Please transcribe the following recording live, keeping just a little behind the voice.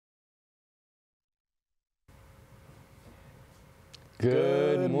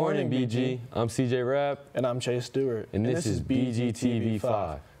Good morning, BG. I'm CJ Rapp. And I'm Chase Stewart. And this is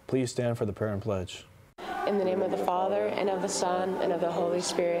BGTV5. Please stand for the prayer and pledge. In the name of the Father, and of the Son, and of the Holy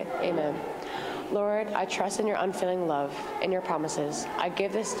Spirit. Amen. Lord, I trust in your unfailing love and your promises. I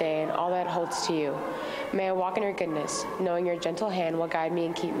give this day and all that holds to you. May I walk in your goodness, knowing your gentle hand will guide me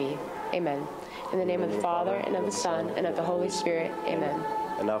and keep me. Amen. In the name of the Father, and of the Son, and of the Holy Spirit. Amen.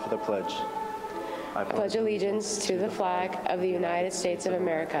 And now for the pledge. I pledge allegiance to the flag of the United States of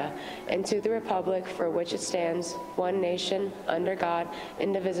America and to the republic for which it stands, one nation, under God,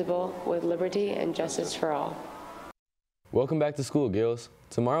 indivisible, with liberty and justice for all. Welcome back to school, Gills.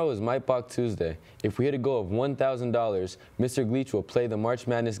 Tomorrow is Mike Bach Tuesday. If we hit a goal of $1,000, Mr. Gleach will play the March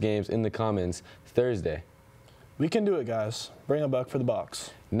Madness games in the Commons Thursday. We can do it, guys. Bring a buck for the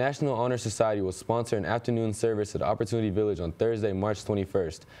box. National Honor Society will sponsor an afternoon service at Opportunity Village on Thursday, March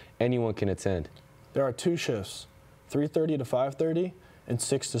 21st. Anyone can attend. There are 2 shifts, 3:30 to 5:30 and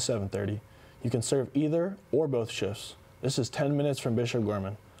 6 to 7:30. You can serve either or both shifts. This is 10 minutes from Bishop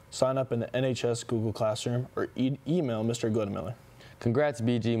Gorman. Sign up in the NHS Google Classroom or email Mr. Godemiller. Congrats,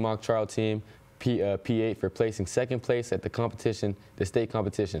 BG Mock Trial Team P8 for placing second place at the state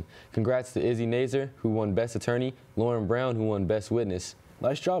competition. Congrats to Izzy Nazer, who won Best Attorney, Lauren Brown, who won Best Witness.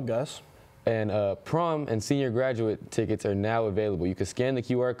 Nice job, guys. And prom and senior graduate tickets are now available. You can scan the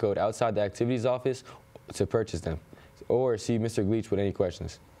QR code outside the activities office to purchase them, or see Mr. Gleach with any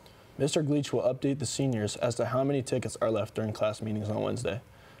questions. Mr. Gleach will update the seniors as to how many tickets are left during class meetings on Wednesday.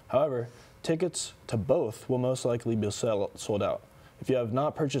 However, tickets to both will most likely be sold out. If you have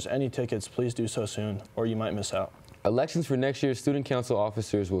not purchased any tickets, please do so soon, or you might miss out. Elections for next year's student council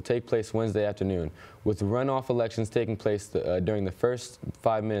officers will take place Wednesday afternoon, with runoff elections taking place during the first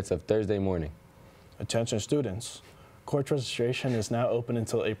 5 minutes of Thursday morning. Attention students, course registration is now open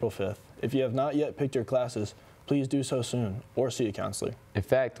until April 5th. If you have not yet picked your classes, please do so soon, or see a counselor. In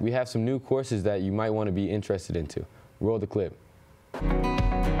fact, we have some new courses that you might want to be interested into. Roll the clip.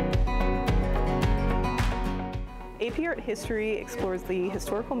 AP Art History explores the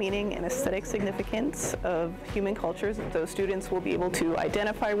historical meaning and aesthetic significance of human cultures. Those students will be able to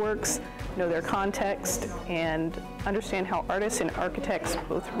identify works, know their context, and understand how artists and architects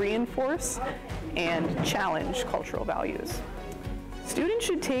both reinforce and challenge cultural values. Students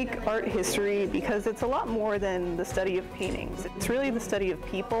should take art history because it's a lot more than the study of paintings. It's really the study of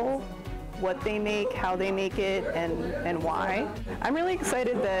people, what they make, how they make it, and why. I'm really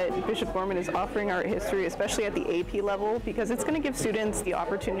excited that Bishop Gorman is offering art history, especially at the AP level, because it's going to give students the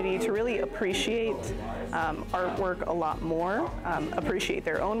opportunity to really appreciate artwork a lot more, appreciate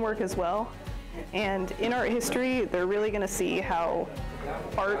their own work as well. And in art history, they're really going to see how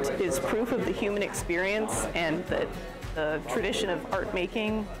art is proof of the human experience and that the tradition of art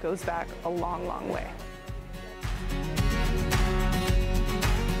making goes back a long, long way.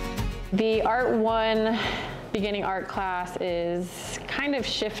 The Art 1 beginning art class is kind of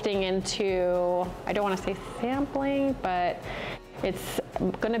shifting into, I don't want to say sampling, but it's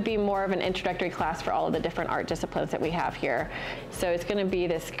going to be more of an introductory class for all of the different art disciplines that we have here. So it's going to be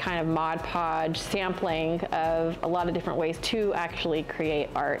this kind of Mod Podge sampling of a lot of different ways to actually create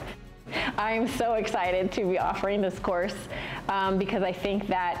art. I'm so excited to be offering this course because I think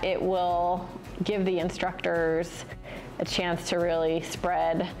that it will give the instructors a chance to really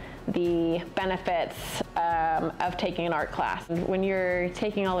spread the benefits of taking an art class. When you're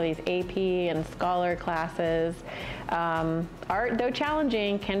taking all of these AP and Scholar classes, art, though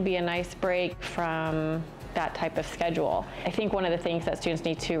challenging, can be a nice break from that type of schedule. I think one of the things that students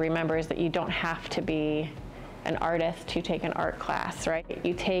need to remember is that you don't have to be an artist to take an art class, right?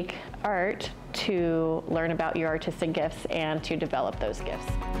 You take art to learn about your artistic gifts and to develop those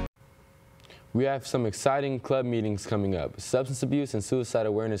gifts. We have some exciting club meetings coming up. Substance Abuse and Suicide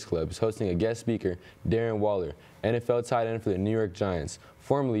Awareness Club is hosting a guest speaker, Darren Waller, NFL tight end for the New York Giants,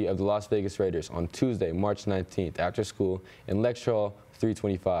 formerly of the Las Vegas Raiders, on Tuesday, March 19th, after school in Lecture Hall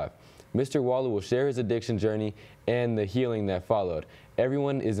 325. Mr. Waller will share his addiction journey and the healing that followed.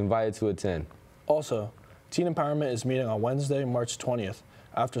 Everyone is invited to attend. Also, Teen Empowerment is meeting on Wednesday, March 20th,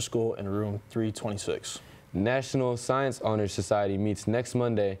 after school in room 326. National Science Honor Society meets next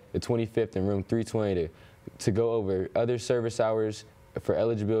Monday, the 25th, in room 320 to go over other service hours for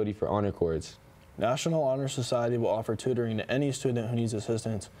eligibility for honor cords. National Honor Society will offer tutoring to any student who needs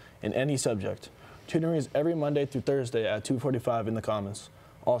assistance in any subject. Tutoring is every Monday through Thursday at 2:45 in the Commons.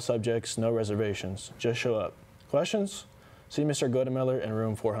 All subjects, no reservations. Just show up. Questions? See Mr. Godemiller in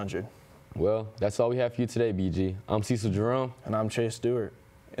room 400. Well, that's all we have for you today, BG. I'm Cecil Jerome. And I'm Chase Stewart.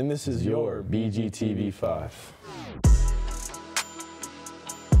 And this is your BGTV5.